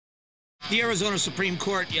The Arizona Supreme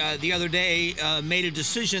Court the other day made a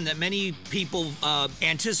decision that many people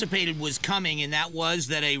anticipated was coming, and that was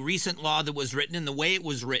that a recent law that was written, and the way it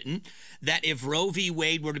was written, that if Roe v.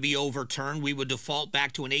 Wade were to be overturned, we would default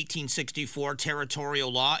back to an 1864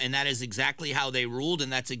 territorial law, and that is exactly how they ruled,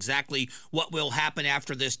 and that's exactly what will happen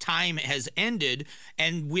after this time has ended.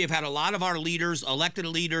 And we have had a lot of our leaders, elected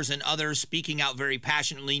leaders, and others speaking out very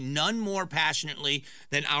passionately, none more passionately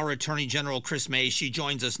than our Attorney General Kris Mayes. She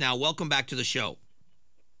joins us now. Welcome back to the show.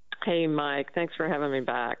 Hey, Mike. Thanks for having me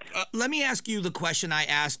back. Let me ask you the question I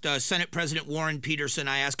asked Senate President Warren Peterson.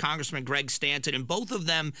 I asked Congressman Greg Stanton, and both of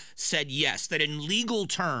them said yes, that in legal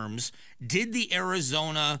terms, did the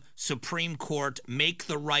Arizona Supreme Court make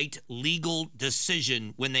the right legal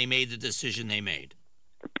decision when they made the decision they made?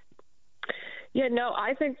 Yeah, no,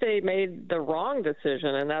 I think they made the wrong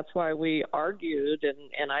decision, and that's why we argued,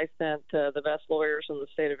 and I sent the best lawyers in the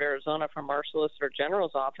state of Arizona from our Solicitor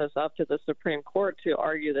General's office up to the Supreme Court to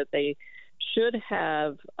argue that they should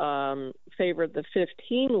have favored the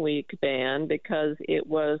 15-week ban because it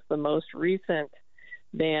was the most recent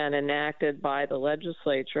ban enacted by the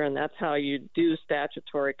legislature, and that's how you do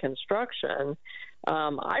statutory construction.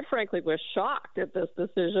 I frankly was shocked at this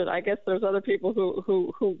decision. I guess there's other people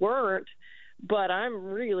who weren't. But I'm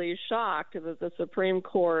really shocked that the Supreme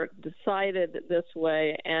Court decided this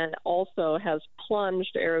way and also has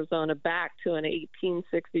plunged Arizona back to an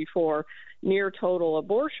 1864 near total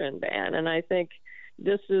abortion ban. And I think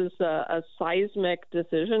this is a seismic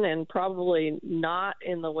decision and probably not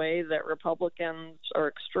in the way that Republicans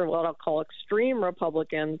or what I'll call extreme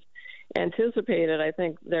Republicans anticipated. I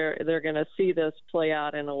think they're going to see this play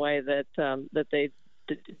out in a way that they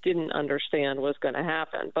didn't understand was going to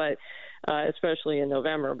happen, but especially in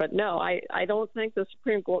November. But no, I don't think the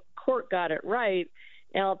Supreme Court got it right.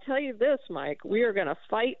 And I'll tell you this, Mike, we are going to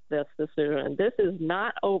fight this decision. This is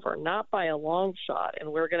not over, not by a long shot.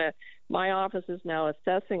 And my office is now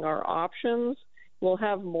assessing our options. We'll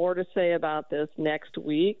have more to say about this next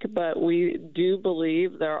week, but we do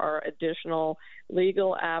believe there are additional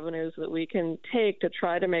legal avenues that we can take to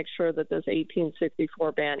try to make sure that this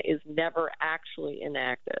 1864 ban is never actually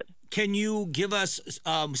enacted. Can you give us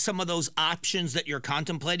some of those options that you're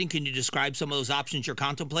contemplating? Can you describe some of those options you're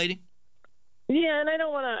contemplating? Yeah, and I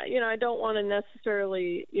don't want to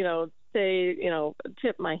necessarily, say,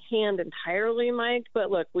 tip my hand entirely, Mike.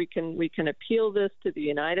 But look, we can appeal this to the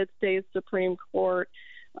United States Supreme Court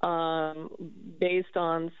based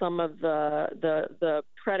on some of the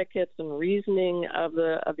predicates and reasoning of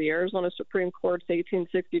the Arizona Supreme Court's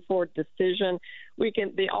 1864 decision.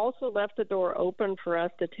 They also left the door open for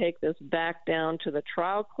us to take this back down to the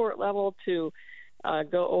trial court level to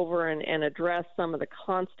go over and address some of the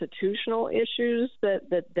constitutional issues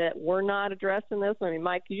that were not addressed in this. I mean,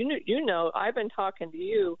 Mike, you know, I've been talking to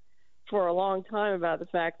you for a long time about the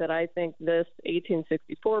fact that I think this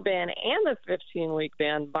 1864 ban and the 15-week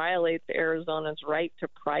ban violates Arizona's right to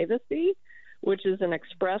privacy, which is an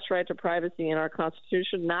express right to privacy in our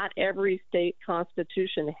Constitution. Not every state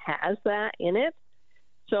constitution has that in it.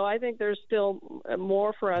 So I think there's still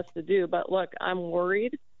more for us to do. But look, I'm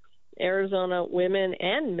worried. Arizona women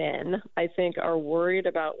and men, I think, are worried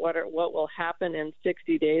about what will happen in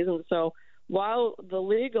 60 days. And so while the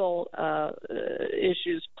legal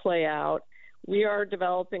issues play out, we are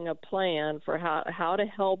developing a plan for how to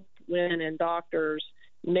help women and doctors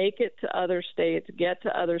make it to other states, get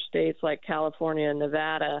to other states like California and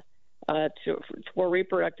Nevada for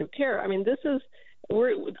reproductive care. I mean,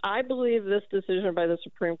 I believe this decision by the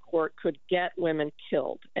Supreme Court could get women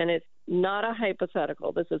killed, and it's not a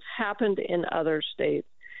hypothetical. This has happened in other states.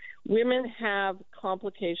 Women have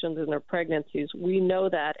complications in their pregnancies. We know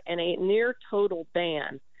that, and a near total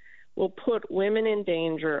ban will put women in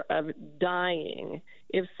danger of dying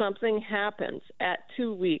if something happens at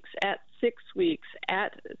 2 weeks, at 6 weeks,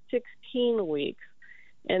 at 16 weeks.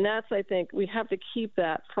 And that's, I think, we have to keep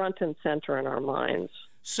that front and center in our minds.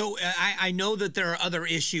 So I know that there are other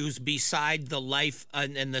issues beside the life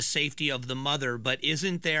and the safety of the mother, but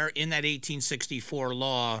isn't there in that 1864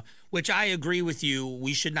 law, which I agree with you,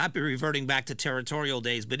 we should not be reverting back to territorial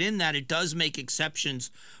days, but in that it does make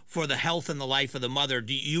exceptions for the health and the life of the mother.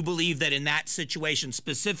 Do you believe that in that situation,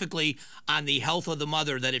 specifically on the health of the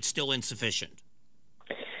mother, that it's still insufficient?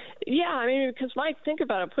 Yeah, I mean, because, Mike, think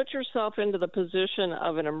about it. Put yourself into the position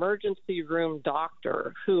of an emergency room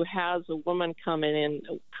doctor who has a woman come in,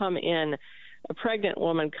 a pregnant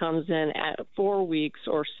woman comes in at 4 weeks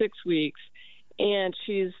or 6 weeks, and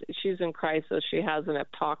she's in crisis. She has an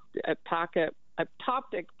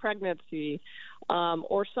ectopic pregnancy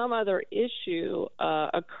or some other issue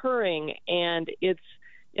occurring, and it's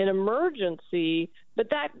an emergency, but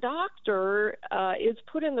that doctor is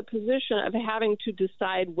put in the position of having to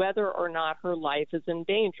decide whether or not her life is in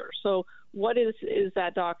danger. So what is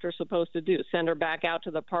that doctor supposed to do? Send her back out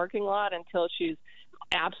to the parking lot until she's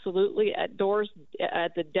absolutely at the door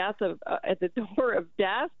of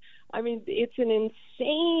death? I mean, it's an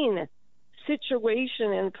insane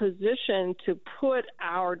situation and position to put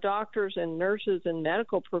our doctors and nurses and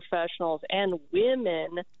medical professionals and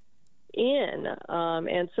women in,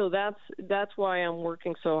 and so that's why I'm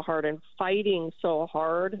working so hard and fighting so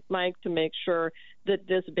hard, Mike, to make sure that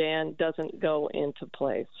this ban doesn't go into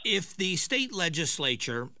place. If the state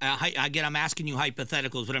legislature, again, I'm asking you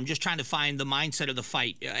hypotheticals, but I'm just trying to find the mindset of the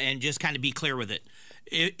fight and just kind of be clear with it.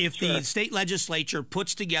 If Sure. the state legislature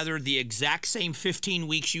puts together the exact same 15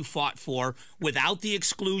 weeks you fought for without the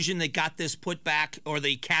exclusion that got this put back, or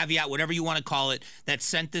the caveat, whatever you want to call it, that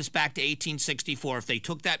sent this back to 1864, if they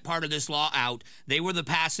took that part of this law out, they were to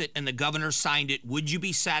pass it and the governor signed it, would you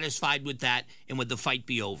be satisfied with that, and would the fight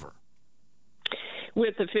be over?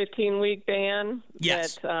 With the 15-week ban?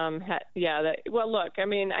 Yes. Well, look, I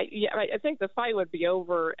mean, I think the fight would be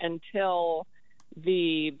over until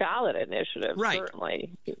the ballot initiative, right.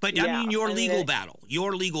 Certainly. But, I mean, your legal battle.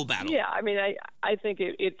 Yeah, I mean, I think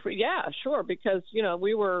yeah, sure, because, you know,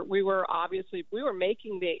 we were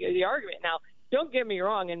making the argument. Now, don't get me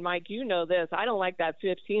wrong, and Mike, you know this, I don't like that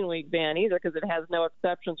 15-week ban either because it has no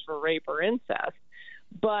exceptions for rape or incest.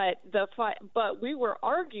 But we were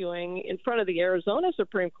arguing in front of the Arizona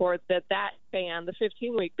Supreme Court that ban, the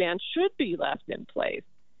 15-week ban, should be left in place.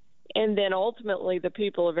 And then ultimately the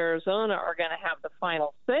people of Arizona are going to have the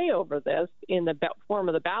final say over this in the form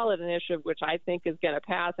of the ballot initiative, which I think is going to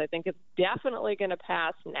pass. I think it's definitely going to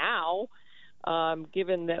pass now,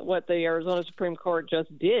 given that what the Arizona Supreme Court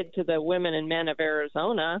just did to the women and men of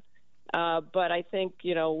Arizona. But I think,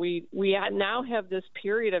 you know, we now have this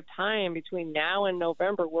period of time between now and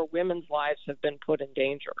November where women's lives have been put in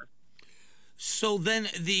danger. So then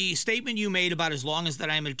the statement you made about as long as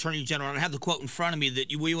that I am Attorney General, and I have the quote in front of me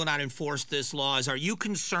that we will not enforce this law, are you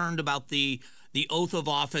concerned about the oath of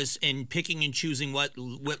office and picking and choosing what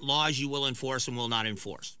laws you will enforce and will not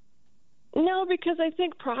enforce? No, because I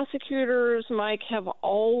think prosecutors, Mike, have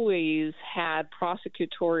always had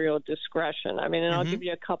prosecutorial discretion. I mean, and I'll give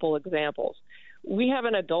you a couple examples. We have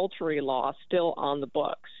an adultery law still on the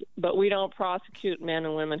books, but we don't prosecute men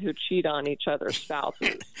and women who cheat on each other's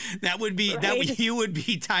spouses. You would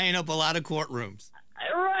be tying up a lot of courtrooms.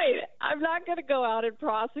 Right. I'm not going to go out and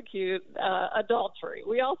prosecute adultery.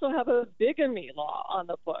 We also have a bigamy law on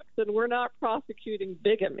the books, and we're not prosecuting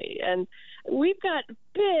bigamy. And we've got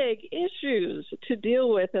big issues to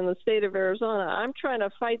deal with in the state of Arizona. I'm trying to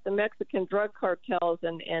fight the Mexican drug cartels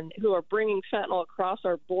and who are bringing fentanyl across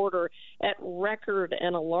our border at record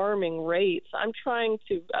and alarming rates. I'm trying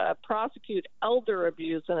to prosecute elder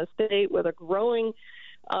abuse in a state with a growing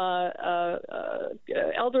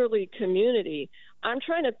elderly community. I'm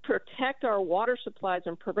trying to protect our water supplies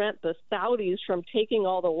and prevent the Saudis from taking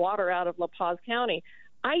all the water out of La Paz County.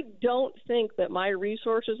 I don't think that my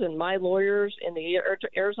resources and my lawyers in the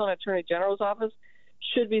Arizona Attorney General's office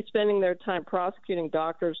should be spending their time prosecuting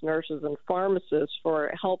doctors, nurses, and pharmacists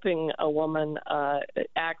for helping a woman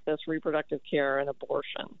access reproductive care and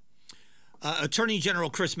abortion. Attorney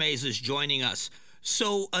General Kris Mayes is joining us.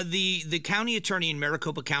 So the county attorney in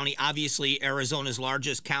Maricopa County, obviously Arizona's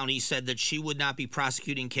largest county, said that she would not be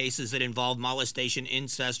prosecuting cases that involve molestation,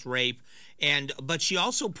 incest, rape. But she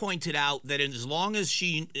also pointed out that as long as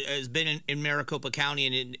she has been in Maricopa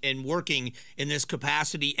County and working in this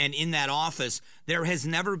capacity and in that office, there has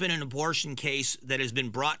never been an abortion case that has been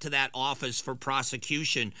brought to that office for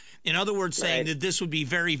prosecution. In other words, saying that this would be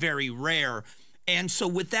very, very rare. And so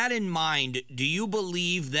with that in mind, do you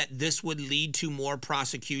believe that this would lead to more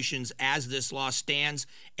prosecutions as this law stands?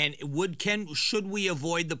 And should we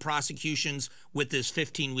avoid the prosecutions with this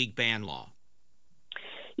 15-week ban law?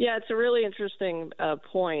 Yeah, it's a really interesting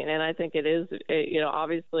point, and I think it is.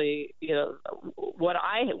 Obviously, what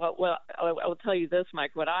I will tell you this,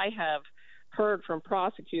 Mike. What I have heard from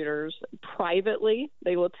prosecutors privately,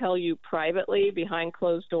 they will tell you privately behind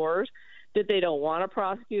closed doors that they don't want to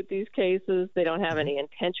prosecute these cases. They don't have any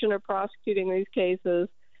intention of prosecuting these cases.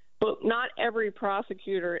 But not every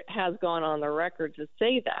prosecutor has gone on the record to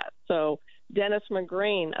say that. So Dennis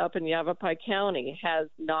McGrain up in Yavapai County has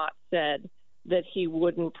not said that he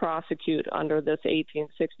wouldn't prosecute under this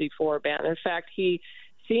 1864 ban. In fact, he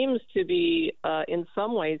seems to be, in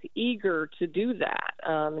some ways, eager to do that.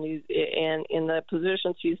 And in the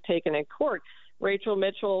positions he's taken in court, Rachel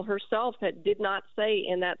Mitchell herself did not say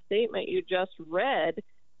in that statement you just read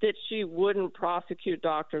that she wouldn't prosecute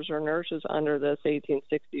doctors or nurses under this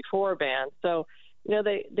 1864 ban. So,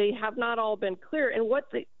 they have not all been clear. And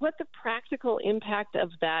what the practical impact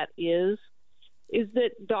of that is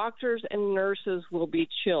that doctors and nurses will be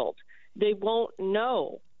chilled. They won't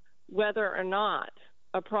know whether or not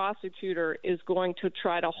a prosecutor is going to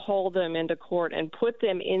try to haul them into court and put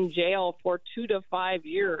them in jail for 2 to 5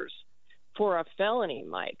 years for a felony,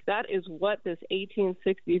 Mike. That is what this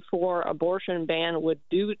 1864 abortion ban would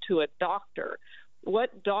do to a doctor.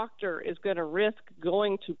 What doctor is going to risk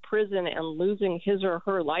going to prison and losing his or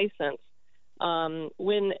her license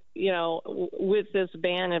when, with this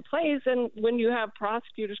ban in place, and when you have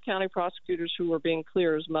county prosecutors who are being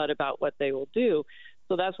clear as mud about what they will do?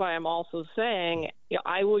 So that's why I'm also saying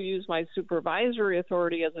I will use my supervisory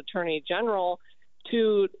authority as Attorney General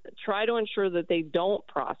to try to ensure that they don't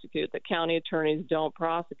prosecute, that county attorneys don't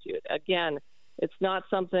prosecute. Again, it's not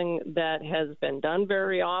something that has been done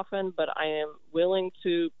very often, but I am willing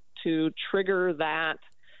to trigger that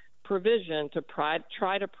provision to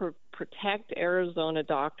try to protect Arizona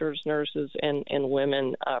doctors, nurses, and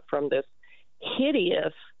women from this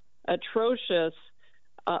hideous, atrocious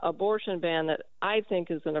abortion ban that I think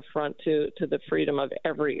is an affront to the freedom of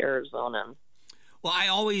every Arizonan. Well, I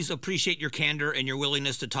always appreciate your candor and your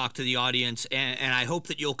willingness to talk to the audience, and I hope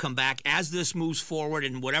that you'll come back as this moves forward,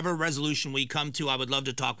 and whatever resolution we come to, I would love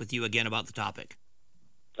to talk with you again about the topic.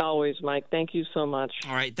 Always, Mike. Thank you so much.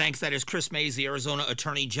 All right. Thanks. That is Kris Mayes, the Arizona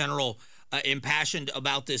Attorney General, impassioned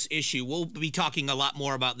about this issue. We'll be talking a lot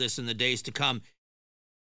more about this in the days to come.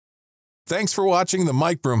 Thanks for watching the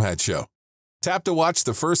Mike Broomhead Show. Tap to watch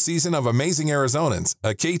the first season of Amazing Arizonans, a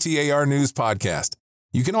KTAR News podcast.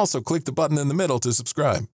 You can also click the button in the middle to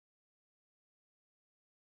subscribe.